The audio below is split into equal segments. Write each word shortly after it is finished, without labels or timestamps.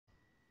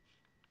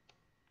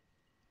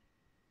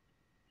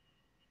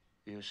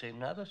You seem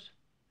nervous,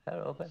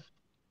 Herr Oberst.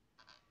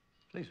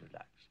 Please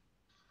relax.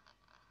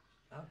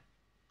 Now.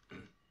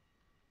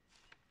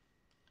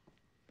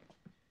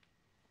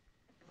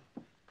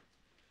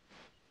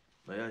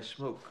 May I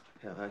smoke,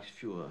 Herr Reich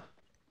Fuhrer?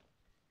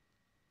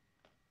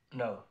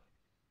 No.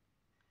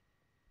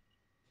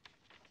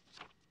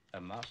 A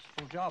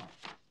masterful job.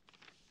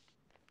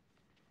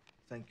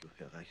 Thank you,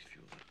 Herr Reich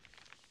Fuhrer.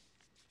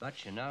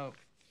 But, you know,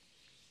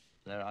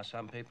 there are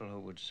some people who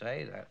would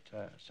say that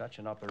such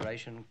an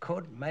operation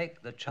could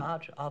make the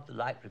charge of the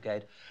Light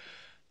Brigade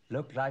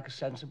look like a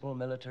sensible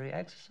military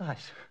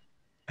exercise.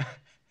 Have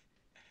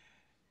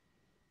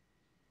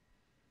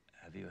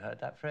you heard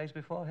that phrase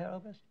before, Herr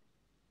Oberst?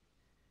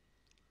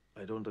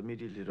 I don't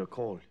immediately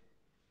recall,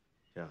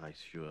 Herr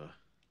Reichsführer.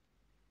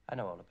 I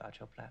know all about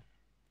your plan.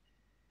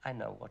 I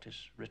know what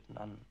is written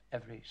on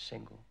every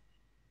single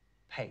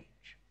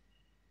page,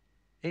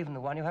 even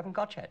the one you haven't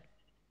got yet.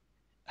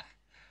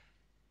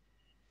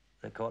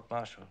 The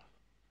court-martial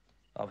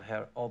of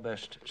Herr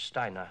Oberst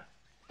Steiner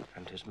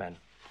and his men.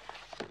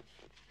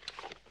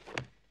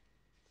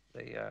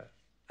 The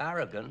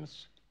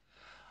arrogance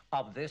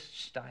of this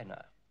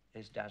Steiner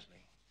is dazzling.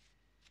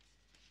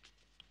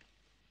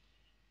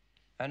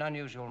 An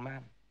unusual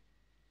man,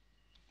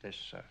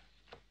 this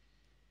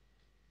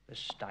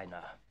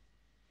Steiner.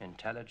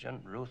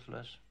 Intelligent,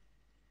 ruthless,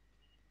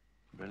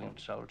 brilliant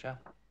soldier,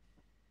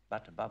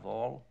 but above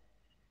all,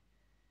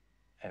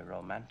 a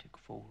romantic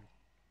fool.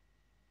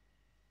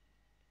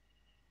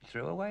 He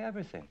threw away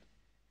everything.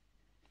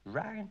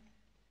 Rank,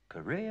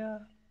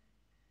 career,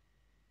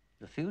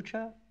 the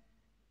future.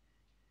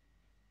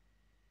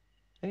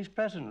 He's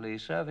presently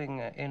serving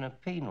in a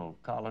penal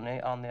colony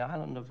on the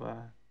island of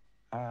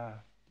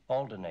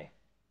Alderney.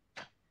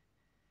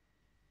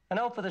 And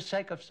all for the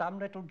sake of some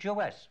little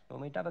Jewess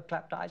whom he'd never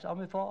clapped eyes on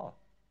before.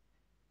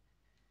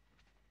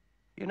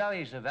 You know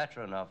he's a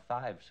veteran of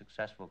 5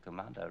 successful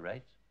commando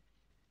raids.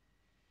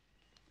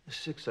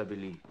 6, I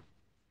believe.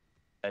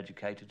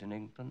 Educated in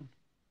England,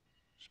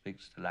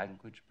 speaks the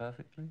language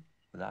perfectly,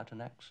 without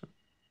an accent.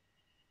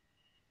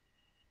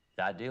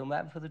 The ideal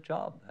man for the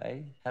job,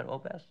 eh, Herr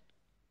Oberst?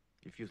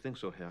 If you think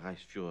so, Herr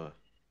Reichsführer.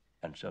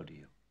 And so do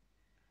you.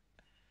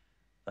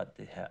 But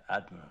the Herr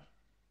Admiral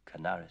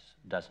Canaris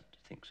doesn't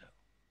think so.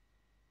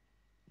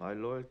 My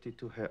loyalty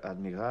to Herr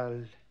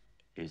Admiral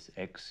is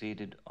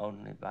exceeded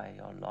only by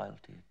your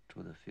loyalty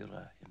to the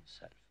Führer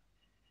himself.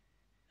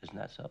 Isn't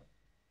that so?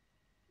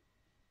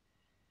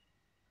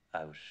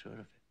 I was sure of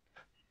it.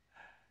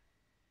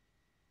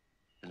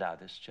 Now,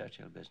 this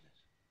Churchill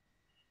business.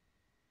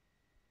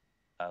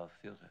 Our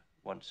Führer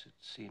wants it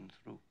seen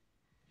through.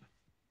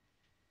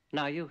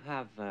 Now, you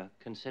have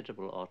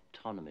considerable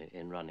autonomy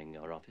in running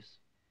your office.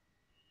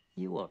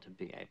 You ought to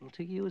be able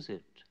to use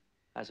it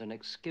as an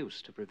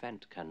excuse to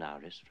prevent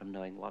Canaris from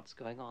knowing what's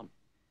going on.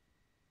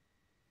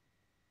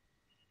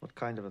 What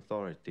kind of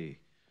authority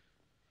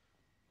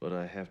would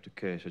I have to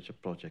carry such a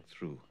project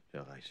through,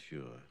 Herr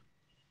Reichsführer?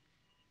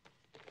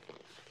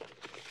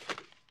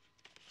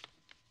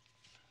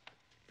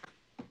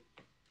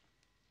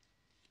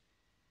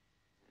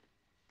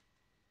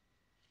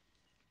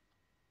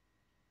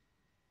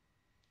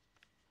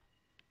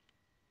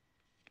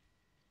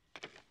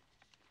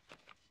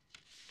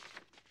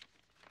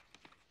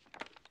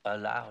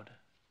 Aloud,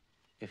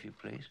 if you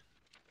please.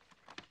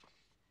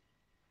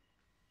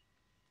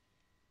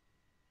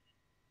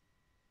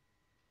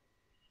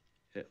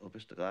 Herr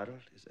Oberst Radl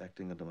is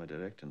acting under my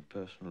direct and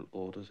personal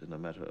orders in a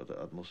matter of the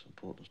utmost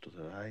importance to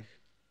the Reich.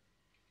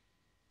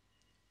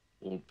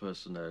 All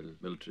personnel,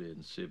 military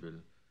and civil,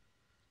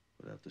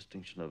 without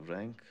distinction of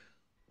rank,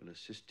 will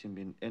assist him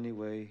in any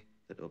way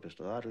that Oberst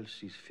Radl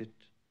sees fit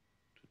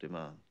to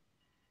demand.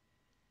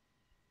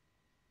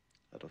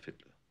 Adolf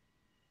Hitler.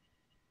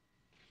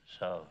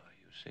 So,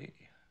 you see,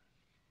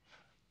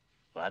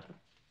 what?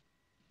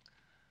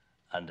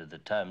 Under the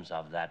terms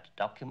of that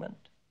document,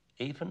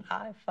 even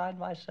I find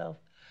myself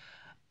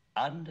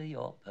under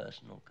your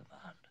personal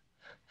command.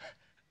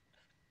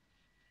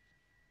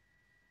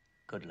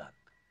 Good luck.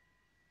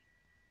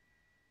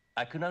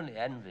 I can only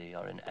envy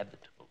your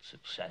inevitable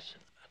success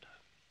in the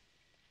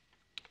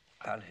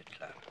matter. Heil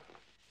Hitler.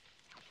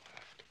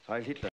 Heil Hitler.